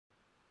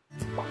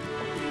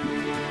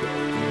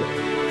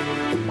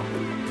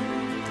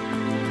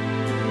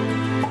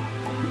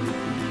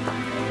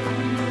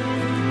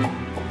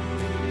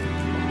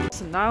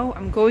now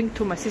I'm going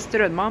to my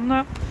sister and mom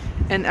now,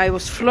 and I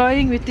was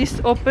flying with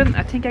this open.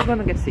 I think I'm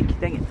gonna get sick,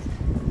 dang it.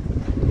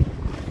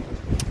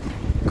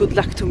 Good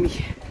luck to me.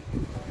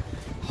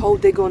 How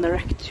they gonna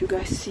react, you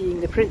guys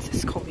seeing the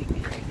princess coming?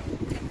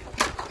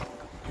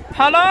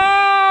 Hello!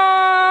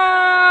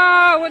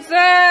 What's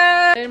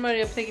up? Hey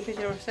Maria, taking a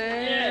picture of herself.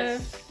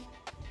 Yes.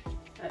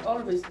 I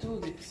always do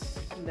this.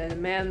 And then the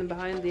man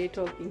behind there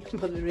talking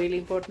about the really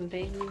important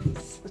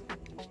things.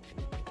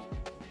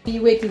 Are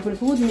you waiting for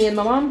food, me and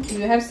my mom? Do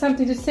you have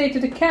something to say to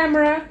the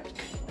camera?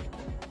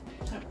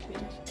 Happy.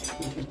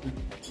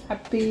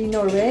 Happy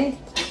Norway.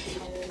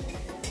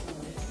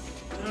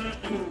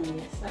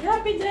 A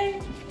happy day.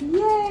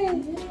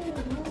 Yay!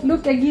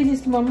 Look, I give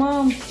this to my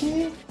mom.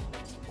 See?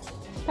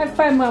 High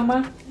five,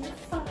 mama.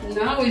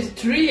 Now is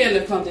 3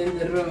 elephants in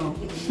the room.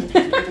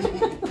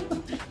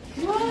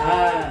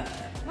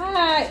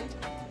 Hi!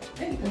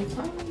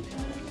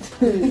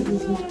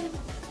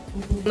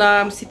 Now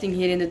I'm sitting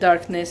here in the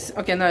darkness.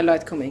 Okay, now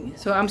light coming.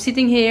 So I'm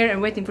sitting here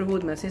and waiting for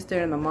food, my sister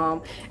and my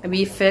mom. And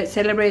we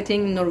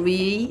celebrating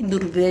Norge.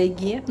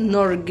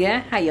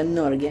 Heia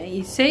Norge.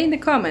 You say in the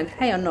comment,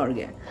 Heia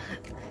Norge.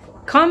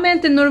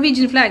 Comment the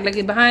Norwegian flag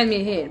like behind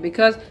me here,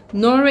 because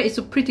Norway is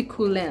a pretty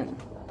cool land.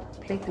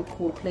 Pretty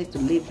cool place to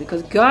live.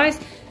 Because guys,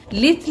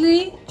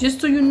 literally, just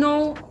so you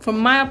know, from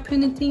my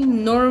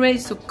opinion, Norway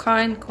is a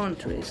kind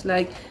country. It's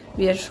like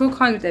we are so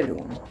kind with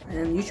everyone,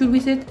 and you should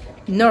visit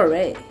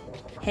Norway.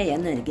 Heia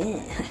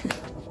Norge.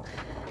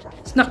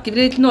 Snakker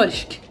vi litt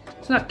norsk?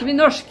 Snakker vi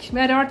norsk?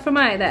 Det er rart for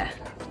meg, det.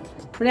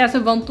 For jeg er så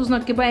vant til å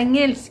snakke på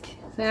engelsk.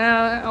 So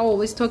I'm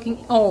always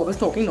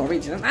talking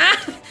Norwegian.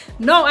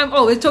 No, I'm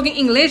always talking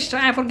English. So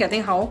I'm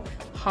forgetting how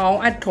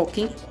I'm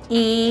talking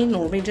in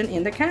Norwegian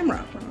in the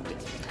camera.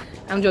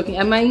 I'm joking,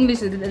 and my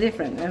English is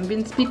different. I've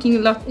been speaking a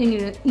lot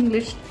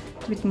English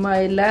with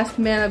my last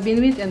man I've been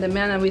with, and the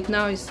man I'm with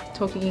now is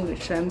talking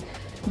English. I'm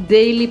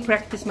daily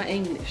practice my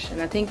English,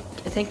 and I thank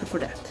you for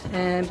that.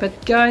 But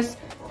guys,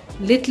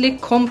 literally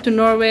come to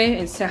Norway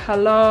and say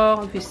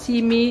hello. If you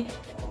see me,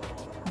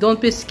 don't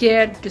be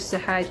scared. Just say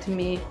hi to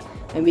me,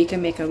 and we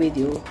can make a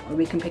video, or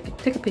we can take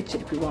a picture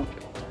if you want.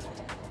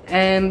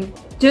 And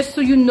just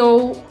so you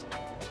know,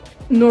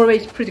 Norway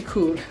is pretty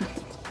cool.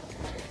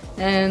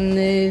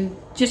 And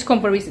just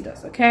come for visit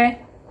us, okay?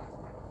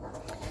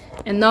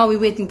 And now we're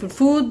waiting for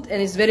food,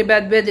 and it's very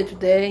bad weather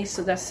today,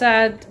 so that's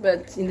sad.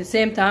 But in the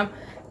same time,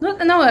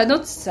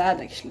 not sad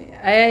actually.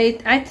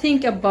 I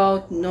think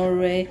about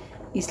Norway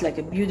is like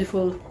a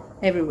beautiful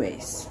every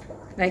ways.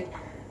 Like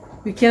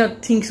we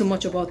cannot think so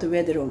much about the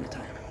weather all the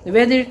time. The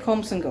weather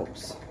comes and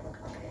goes.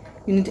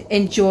 You need to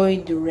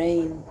enjoy the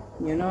rain,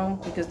 you know,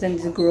 because then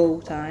it's grow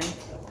time.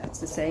 That's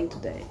the saying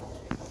today.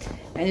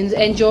 And you need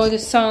to enjoy the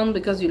sun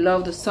because you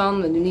love the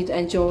sun, and you need to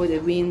enjoy the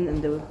wind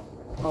and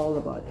all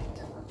about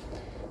it.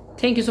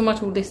 Thank you so much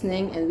for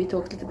listening, and we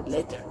talk a little bit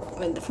later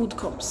when the food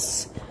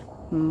comes.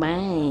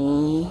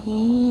 Bye.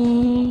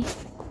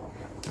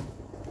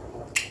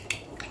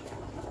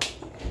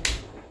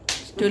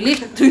 Do you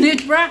lift,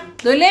 bruh?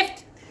 Do you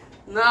lift?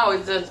 Now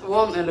it's just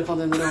 1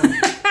 elephant in the room.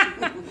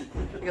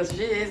 Because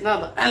she is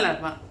not an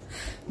elephant.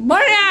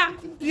 Maria,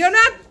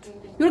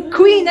 you're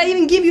queen. I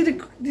even give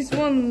you this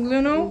one,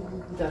 you know.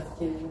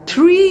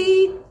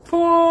 3,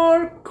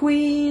 4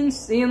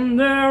 queens in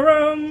the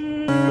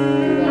room.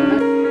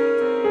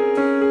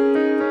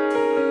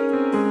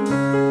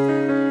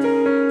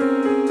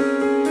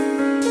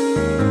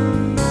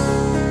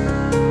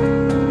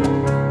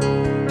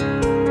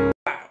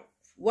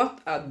 What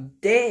a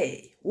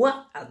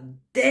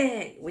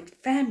day with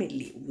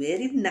family.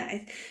 Very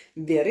nice,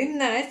 very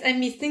nice. I'm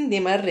missing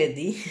them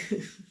already.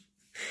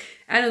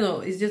 I don't know,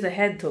 it's just a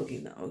head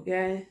talking now,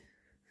 okay?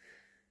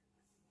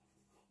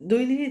 Do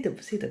you need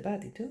to see the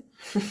body too?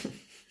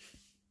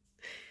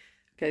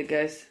 Okay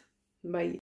guys, bye.